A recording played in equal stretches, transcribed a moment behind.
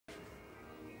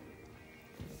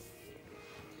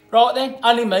Right then,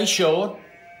 only me, Sean.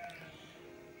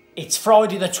 It's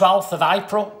Friday the 12th of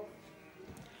April.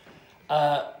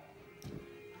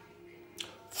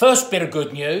 First bit of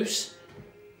good news.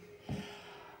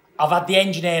 I've had the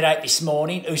engineer out this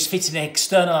morning who's fitting an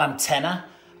external antenna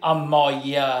on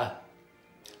my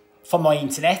for my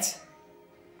internet.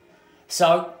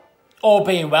 So, all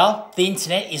being well, the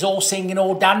internet is all singing,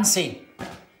 all dancing.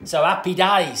 So happy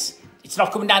days. It's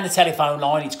not coming down the telephone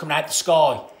line, it's coming out the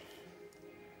sky.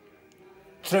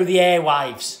 Through the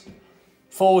airwaves.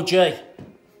 4G.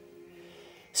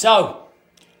 So,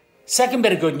 second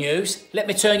bit of good news, let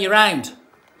me turn you around.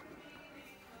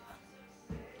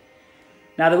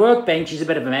 Now the workbench is a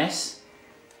bit of a mess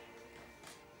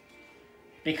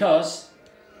because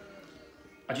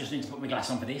I just need to put my glass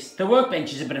on for this. The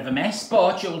workbench is a bit of a mess,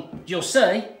 but you'll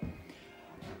see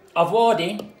I've wired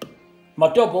in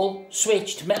my double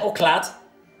switched metal clad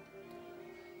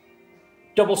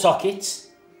double sockets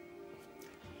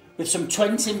with some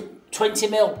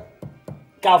 20mm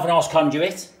galvanised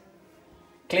conduit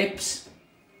clips.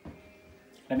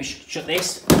 Let me shut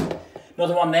this.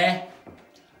 Another one there.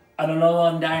 And another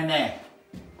one down there.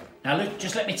 Now look,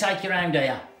 just let me take you around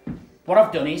here. What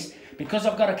I've done is, because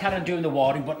I've got a carry on doing the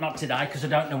wiring, but not today, because I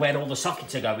don't know where all the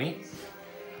sockets are going,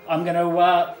 I'm going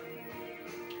to...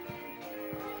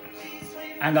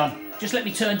 hang on. Just let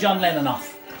me turn John Lennon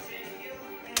off.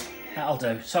 That'll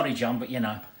do. Sorry, John, but you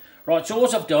know. Right, so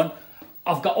what I've done,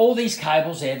 I've got all these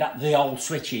cables here, that the old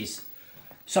switches.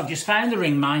 So I've just found the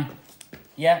ring main.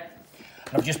 Yeah.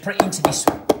 And I've just put it into this...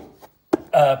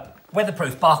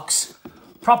 weatherproof box,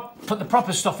 put the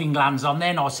proper stuffing glands on,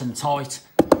 they're nice and tight.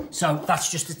 So that's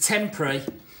just a temporary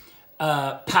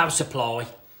power supply.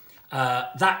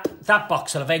 That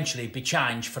box will eventually be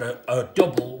changed for a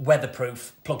double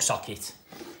weatherproof plug socket.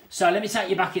 So let me take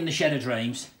you back in the shed of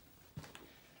dreams.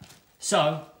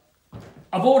 So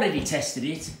I've already tested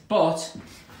it, but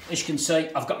as you can see,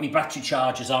 I've got my battery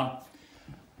chargers on.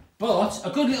 But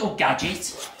a good little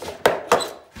gadget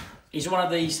is one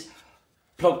of these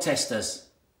plug testers,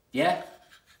 yeah?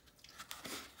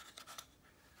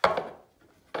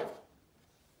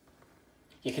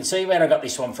 You can see where I got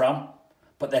this one from,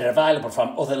 but they're available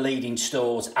from other leading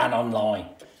stores and online.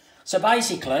 So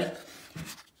basically,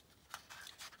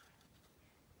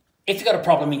 if you've got a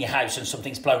problem in your house and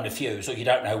something's blown a fuse or you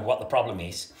don't know what the problem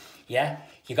is, yeah?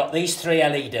 You've got these 3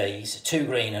 LEDs, 2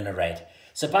 green and a red.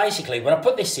 So basically, when I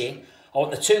put this in, I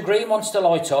want the 2 green ones to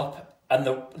light up and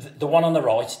the one on the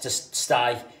right to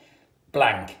stay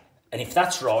blank. And if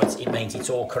that's right, it means it's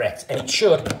all correct. And it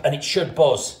should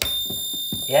buzz.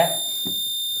 Yeah?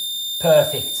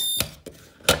 Perfect.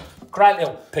 Great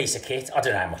little piece of kit. I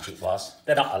don't know how much it was.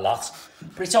 They're not a lot.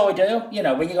 But it's ideal. You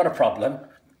know, when you've got a problem,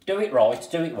 do it right,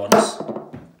 do it once.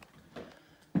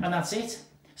 And that's it.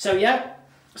 So yeah.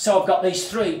 So I've got these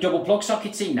 3 double plug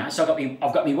sockets in now. So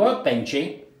I've got my workbench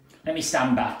in. Let me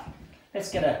stand back. Let's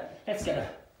get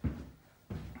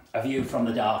a view from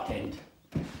the dark end.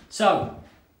 So,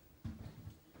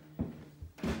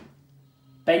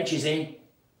 bench is in,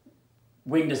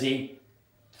 windows in,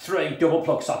 3 double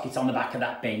plug sockets on the back of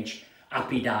that bench.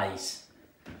 Happy days.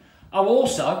 I've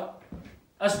also,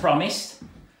 as promised,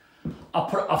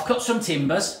 I've cut some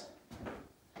timbers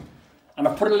and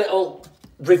I've put a little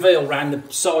reveal around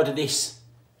the side of this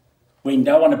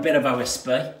window on a bit of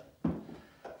OSB.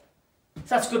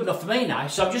 So that's good enough for me now.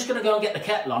 So I'm just going to go and get the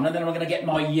kettle on and then I'm going to get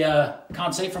my,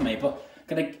 can't see from here, but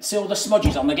going to see all the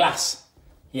smudges on the glass.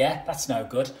 Yeah, that's no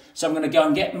good. So I'm going to go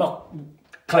and get my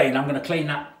I'm going to clean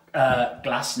that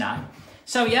glass now.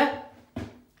 So yeah,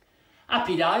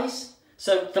 happy days.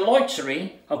 So the lights are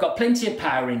in. I've got plenty of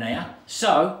power in here.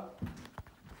 So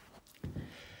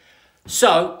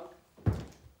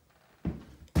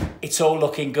it's all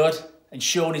looking good. And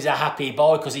Sean is a happy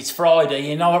boy because it's Friday.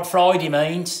 You know what Friday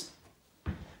means?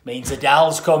 Means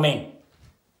Adele's coming.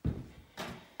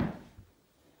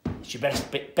 She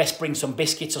best bring some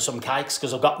biscuits or some cakes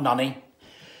because I've got none in.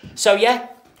 So yeah,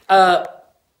 let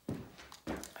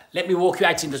me walk you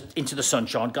out into the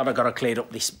sunshine. God, I've got to clear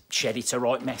up this shed. It's a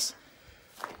right mess.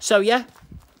 So yeah.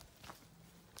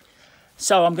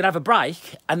 So I'm going to have a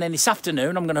break and then this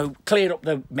afternoon I'm going to clear up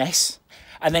the mess.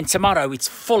 And then tomorrow it's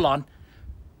full on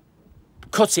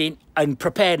cutting and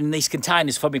preparing these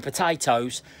containers for my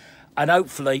potatoes. And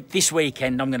hopefully this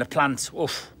weekend I'm going to plant,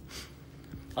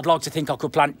 I'd like to think I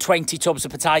could plant 20 tubs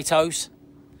of potatoes.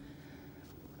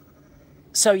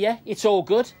 So yeah, it's all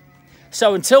good.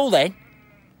 So until then,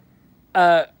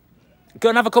 go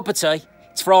and have a cup of tea.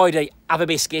 It's Friday, have a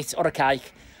biscuit or a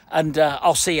cake. And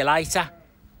I'll see you later.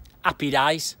 Happy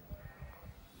days.